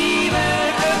river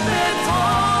öppet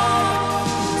hav,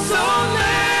 så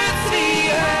möts vi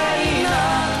här i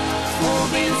natt. Två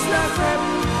vilsna skepp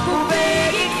på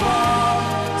väg i kvar,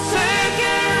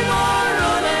 söker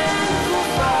morgonen på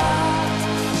fart.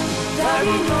 Där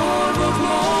vi når vårt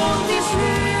mål till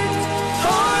slut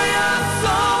har jag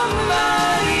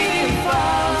somnat i din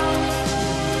famn.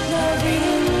 När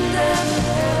vinden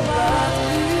ebbat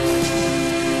ut,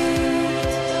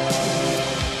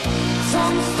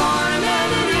 som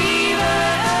stormen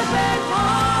river öppet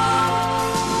hav,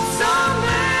 så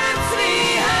möts vi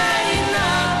här i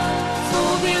natt. Två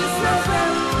vilsna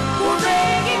skepp på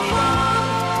väg i kvar,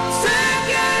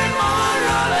 söker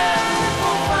morgonen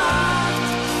på fart.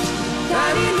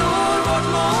 Där vi når vårt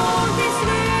mål till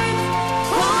slut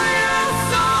har jag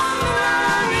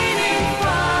somnat i din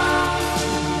famn.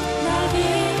 När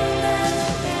vinden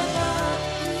ebbar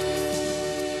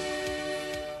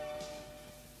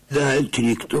Det er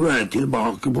trygt å være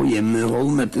tilbake på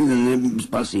hjemmeholm etter denne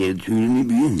spaserturen i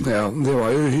byen. Ja, det var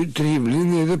jo trivelig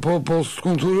nede på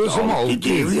postkontoret, som Alltid alltid.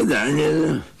 trivelig der nede.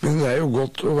 Men det er jo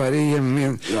godt å være hjemme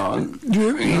igjen. Ja. Du,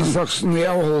 Isaksen,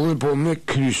 jeg holder på med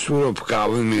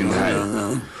kryssordoppgaven min her.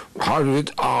 Har du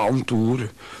et annet ord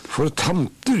for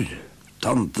tanter?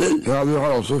 Tanter? Ja, du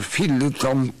har altså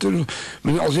filletanter,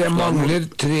 men altså jeg mangler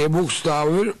 3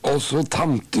 bokstaver, også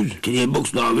tanter. 3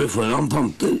 bokstaver foran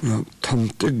tanter? Ja,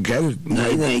 tante Gerd.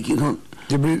 Nei, det er ikke sånn.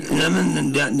 Det blir Nei, men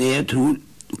det jeg tror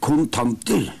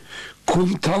kontanter.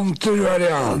 kontanter, er det,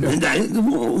 ja. Men det er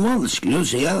vanskelig å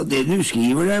se at det du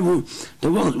skriver der.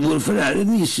 Hvorfor er det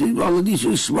alle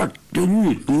disse svarte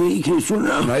rutene i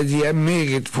kryssordene? Nei, de er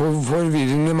meget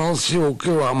forvirrende. Man ser jo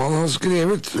ikke hva man har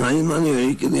skrevet. Nei, man gjør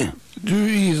ikke det. Du,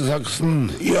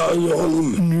 Isaksen. Ja,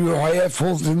 Holm. Nå har jeg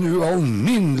fått en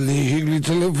ualminnelig hyggelig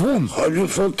telefon. Har du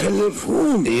fått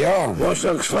telefon? Ja. Hva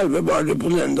slags farve var det på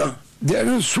den da? Det er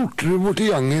den sortere borti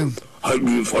gangen. Har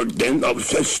du fått den av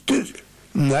søster?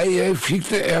 Nei, jeg fikk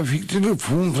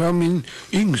telefon fra min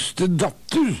yngste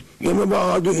datter. Ja, men hva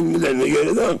hadde hun med den å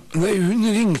gjøre da? Nei, hun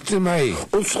ringte meg.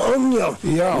 Og sånn, ja.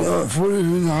 Ja, for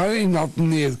hun har i natt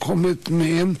nedkommet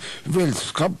med en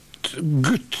velskapt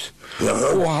gutt. Ja.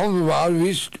 Og han var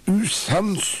visst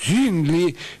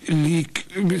usannsynlig lik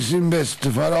sin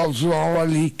bestefar, altså han var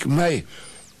lik meg.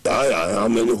 Ja,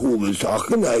 men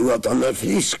hovedsaken er jo at han er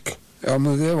frisk. Ja,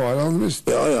 men det var han visst.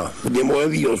 Ja, men det må jo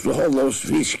vi også holde oss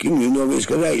friske nå når vi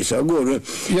skal reise av gårde.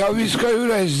 Ja, vi skal jo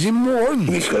reise i morgen.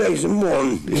 Vi skal reise i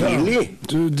morgen, tidlig.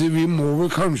 Ja, vi må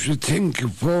vel kanskje tenke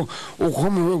på å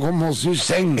komme oss i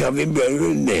seng. Ja, vi bør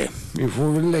vel det. Vi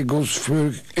får vel legge oss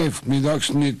før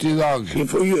ettermiddagsnytt i dag. Vi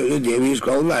får gjøre det. Vi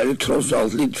skal være tross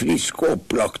alt litt friske og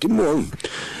opplagt i morgen.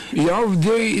 Ja,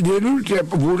 det lurte jeg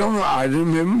på. Hvordan er det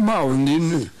med maven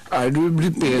din? Er du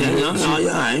blitt bedre? Ja,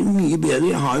 jeg er mye bedre.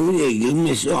 Jeg har jo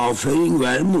regelmessig avføring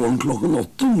hver morgen klokken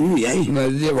 8. Nå, jeg. Nei,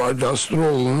 det var da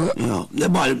strålende. Ja, det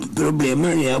er bare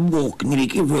problemet. Jeg våkner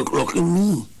ikke før klokken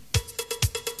 9.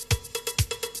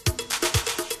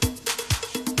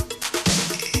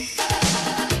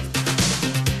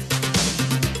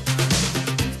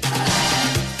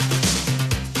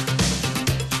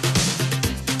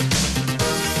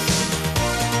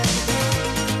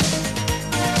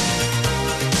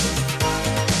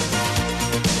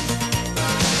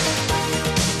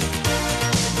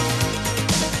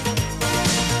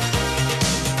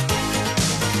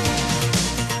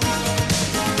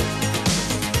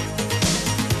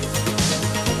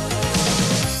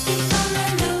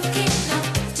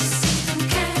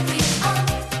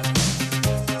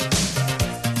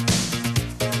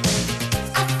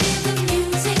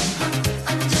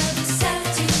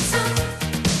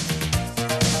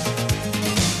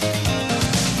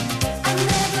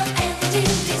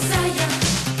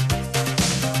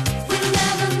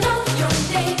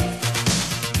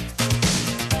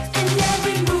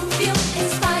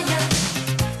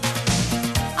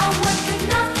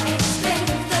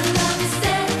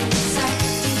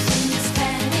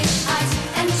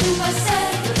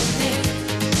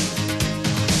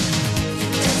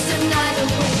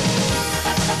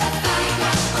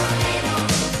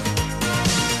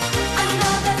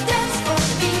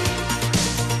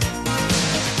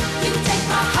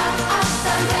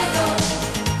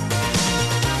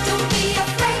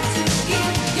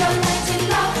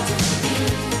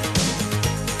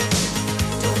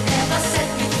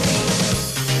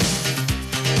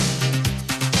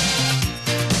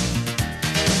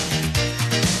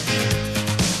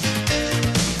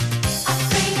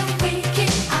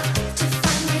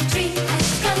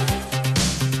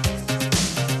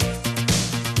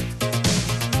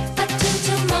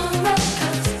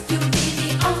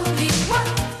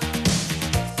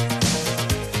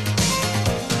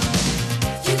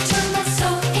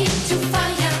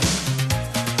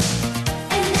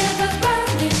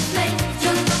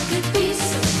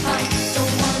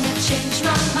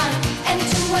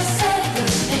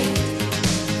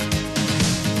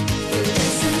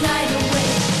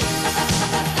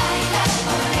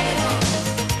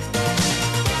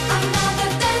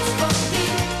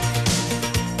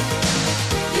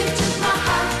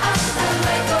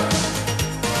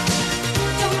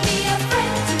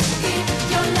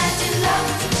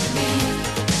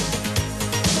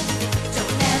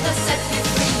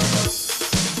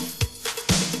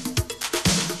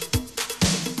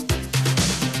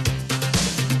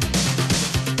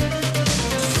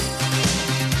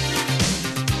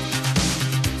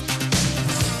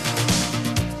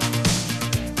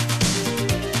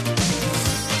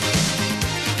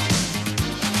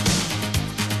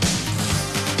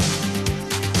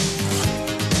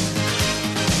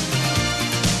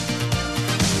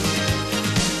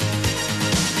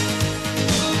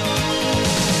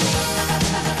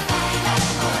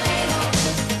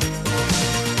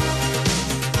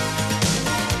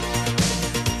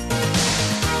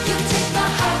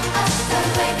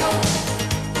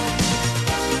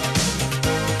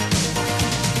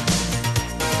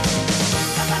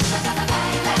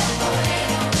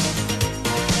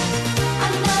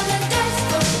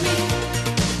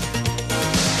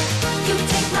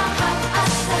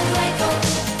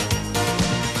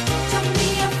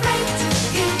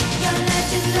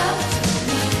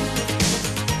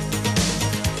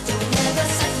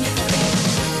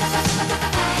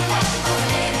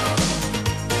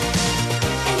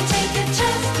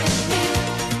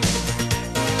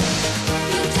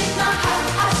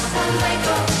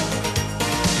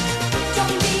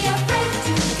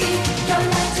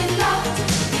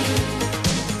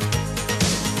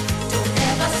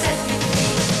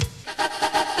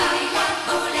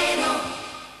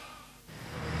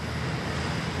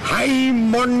 Hei,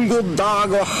 morgen, god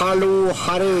dag og hallo,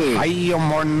 Harry. Hei og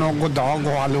morgen og god dag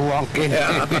og hallo, Anker.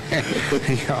 Ja,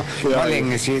 det var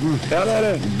lenge siden. Ja, det er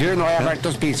det. Du, nå har jeg vært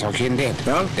og spisakyndig.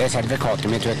 Ja. Det er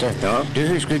sertifikatet mitt, vet du. Ja. Du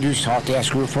husker du sa at jeg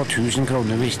skulle få 1000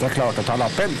 kroner hvis jeg klarte å ta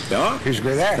lappen? Ja. Husker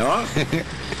du det? Ja.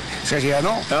 Skal jeg si deg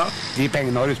noe? Ja. De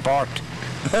pengene har du spart.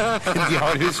 De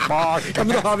har jo spart. Ja,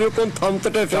 men da har vi jo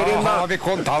kontanter til ferien, da. Da har vi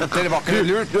kontanter, det var ikke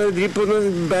lurt.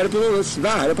 Du bærer på noen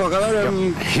svære pakker der.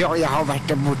 Ja, jeg har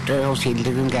vært borte hos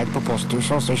Hildegunn Geir på Postens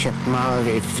og så kjøpt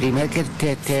meg frimerker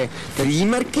til...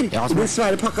 Frimerker? Ja, den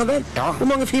svære pakka der? Ja. Hvor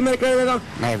mange frimerker er det da?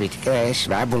 Nei, jeg vet ikke, det er en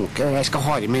svær bunke. Jeg skal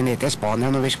ha det med ned til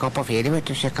Spania når vi skal på ferie, vet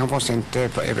du, så jeg kan få sendt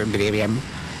brev hjem.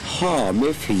 Ha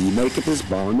med frimerker til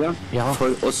Spania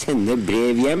for å sende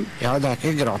brev hjem? Ja, det er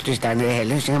ikke gratis der nede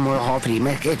heller, så jeg må jo ha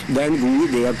frimerker. Det er en god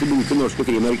idé at du bruker norske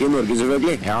frimerker i Norge,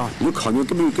 selvfølgelig. Ja. Du kan jo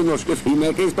ikke bruke norske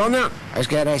frimerker i Spania.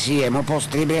 Skal jeg reise hjem og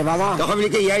poste i brevet da? Da har vel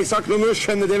ikke jeg sagt noe om å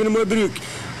skjønne det, men du må jo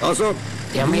bruke... Altså,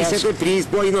 vi setter pris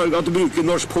på i Norge at du bruker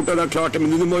norsk port, og det er klart det,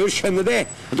 men du må jo skjønne det.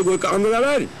 At du går ikke an det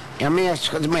der. Ja, men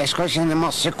jeg skal sende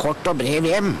masse kort og brev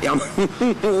hjem. Ja,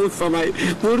 men for meg,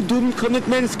 hvor dumt kan et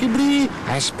menneske bli?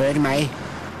 Jeg spør meg.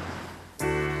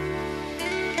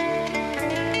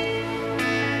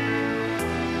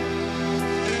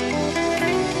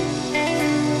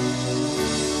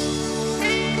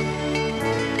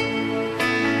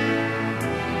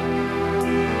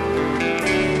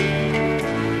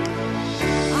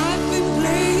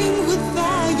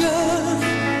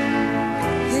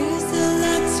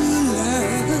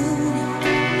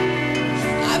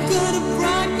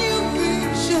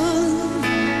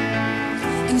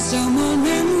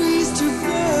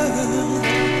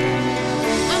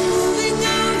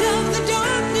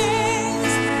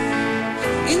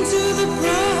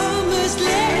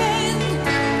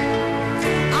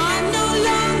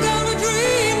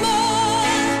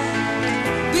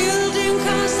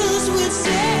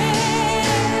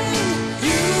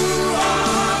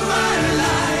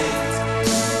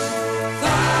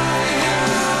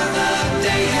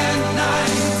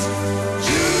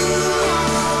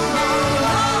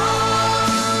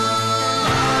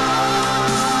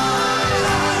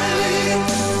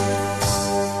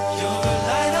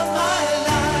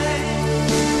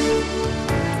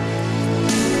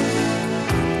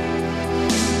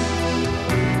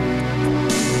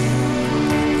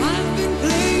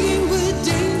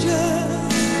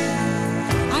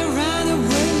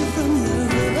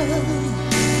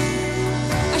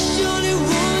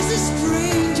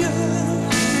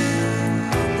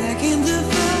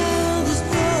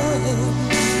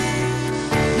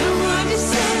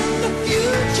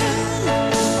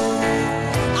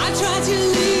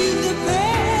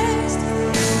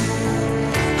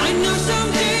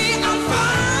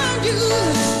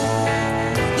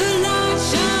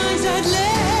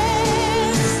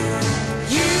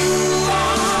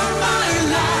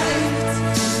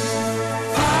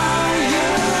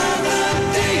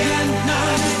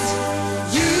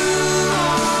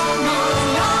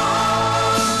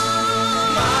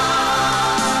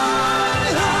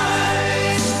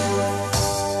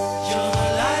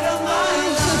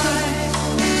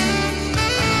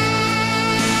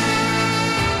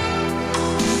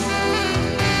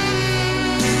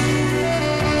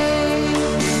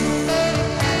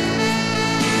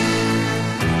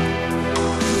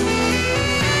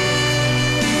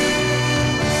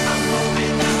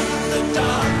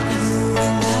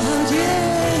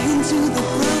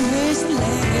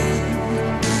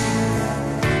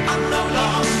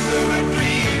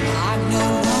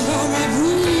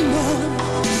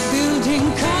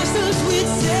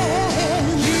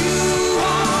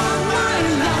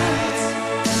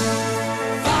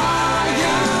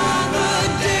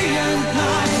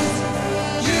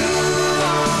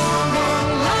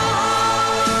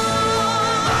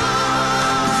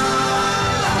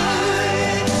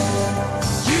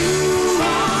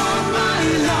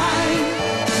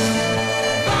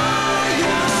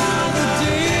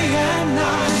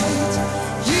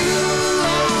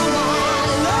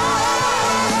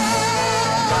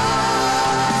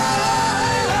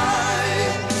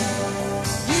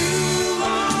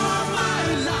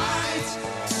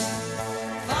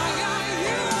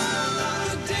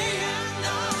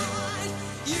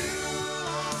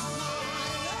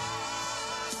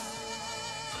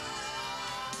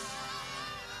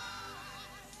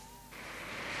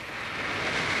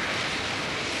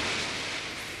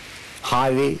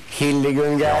 Harry,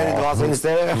 Hildegunn Geir, hva synes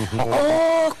dere?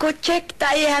 Hvor kjekt det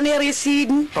er her nede i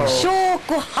Syden. Se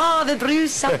hvor havet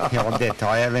bruser. Ja, dette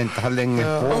har jeg ventet lenge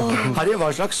på. Harry, hva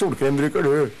slags solkrem bruker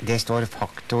du? Det står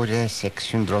faktor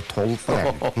 612 for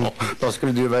det. Da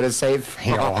skulle du være safe.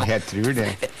 Ja, jeg tror det.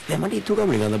 Hvem er de to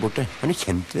gamlingene der borte? Er du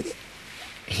kjent ved de?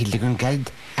 Hildegunn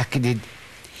Geir, er ikke det...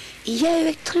 Ja,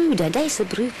 jeg tror det er de som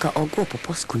bruker å gå på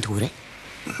postkontoret.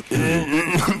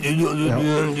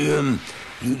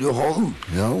 Du Holm,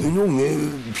 hun unge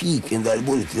piken der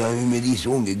borte med disse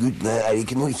unge guttene, er det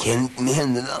ikke noe kjent med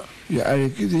henne da? Ja, er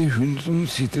det ikke det hun som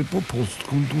sitter på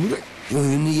postkontoret? Jo,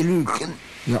 hun i luken.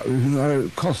 Ja, hun har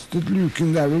kastet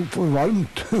luken, det er vel for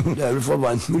varmt. Det er vel for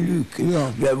varmt med luken. Ja.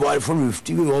 Vi var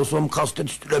fornuftige, vi var som kastet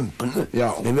strømpene.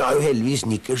 Ja. Men vi har jo heldigvis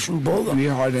Nickersen på da. Vi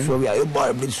har den. Så vi er jo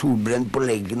bare blitt solbrent på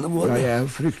leggene våre. Ja, jeg er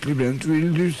fryktelig brent.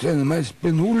 Vil du sende meg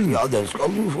spenolen? Ja, den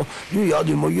skal du få.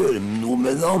 Du må gjøre noe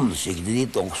med ansiktet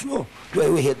ditt også. Du er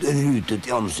jo helt rutet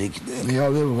i ansiktet. Ja,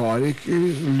 det var ikke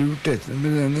lurt dette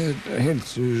med denne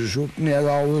helseskjorten jeg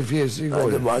da over fjeset i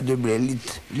går. Nei, du ble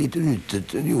litt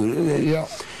rutet, du gjorde det. Ja.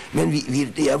 Men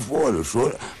jeg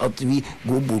foreslår at vi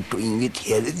går bort og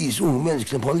inviterer disse unge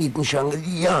menneskene på en liten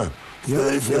sjangeria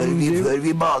før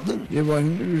vi bader. Det var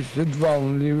en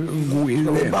usedvanlig god idé.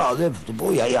 Skal vi bade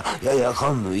etterpå? Jeg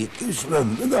kan jo ikke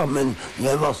svømme da, men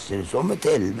jeg vasser som et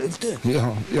helvete.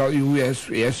 Ja,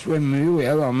 jeg svømmer jo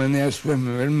da, men jeg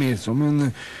svømmer vel mer som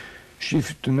en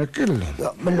skiftenøkkel.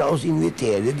 Ja, men la oss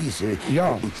invitere disse.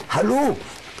 Ja. Hallo,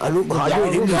 har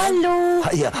dere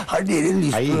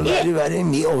lyst til å være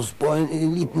med oss på en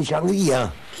liten sjangeria?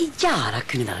 Ja, det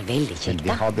kunne være veldig kjekt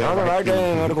da. Ja, det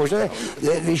var koselig.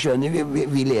 Vi skjønner,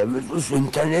 vi lever så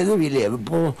sunt her nede, vi lever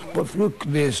på frukt.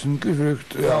 Vesentlig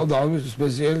frukt, ja, da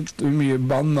spesielt mye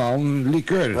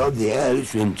bananlikør. Ja, det er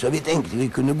sunt, så vi tenkte vi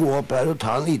kunne gå opp her og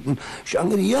ta en liten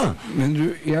sjangeria. Men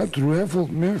du, jeg tror jeg har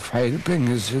fått med feil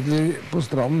pengesedler på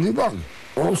stranden i dag.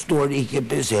 Og står det ikke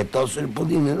pesetasser på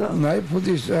dine da? Nei, på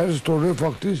disse her står det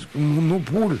faktisk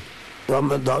monopol. Ja,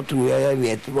 men da tror jeg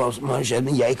vet hva som har skjedd,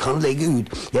 men jeg kan legge ut.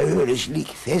 Jeg hører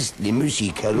slik festlig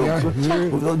musikk her oppe.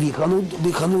 Ja, vi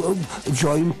kan jo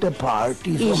join the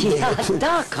party, som det heter. Ja,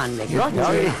 da kan vi godt. Ja,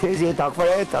 vi sier takk for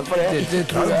det. Det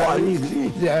tror jeg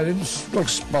det er en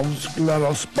slags spansk la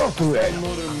raspa, tror jeg.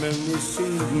 Men i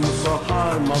Syden så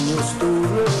har man jo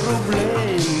store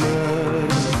problemer.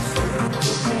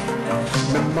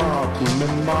 Med maten,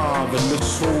 med maven, med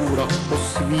sola og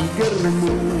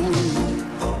svigermor.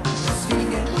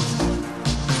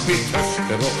 Vi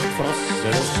tørster og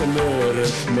frasser og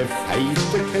smører med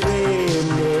feite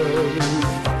kremer.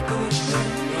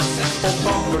 Og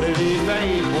babler i vei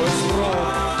på et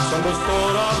språk som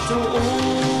består av 2 ord.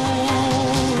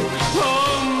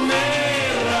 Og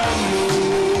mer amor,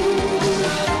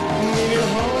 vi vil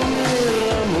ha mer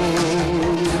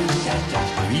amor.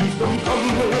 Vi som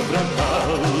kommer fra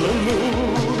kalde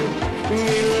nord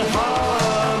vil ha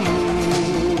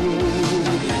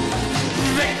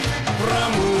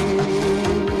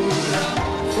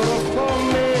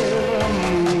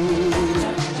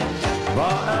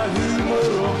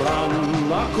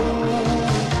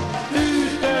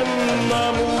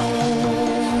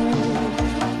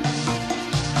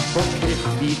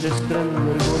hvite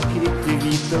strømmer går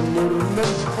kritthvite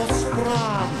nordmenn på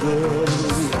sprader.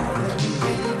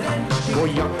 På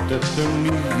jakt etter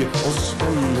nye og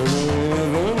spennende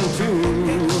eventyr.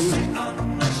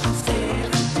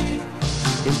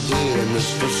 En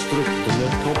eneste struttende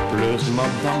toppløs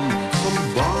madame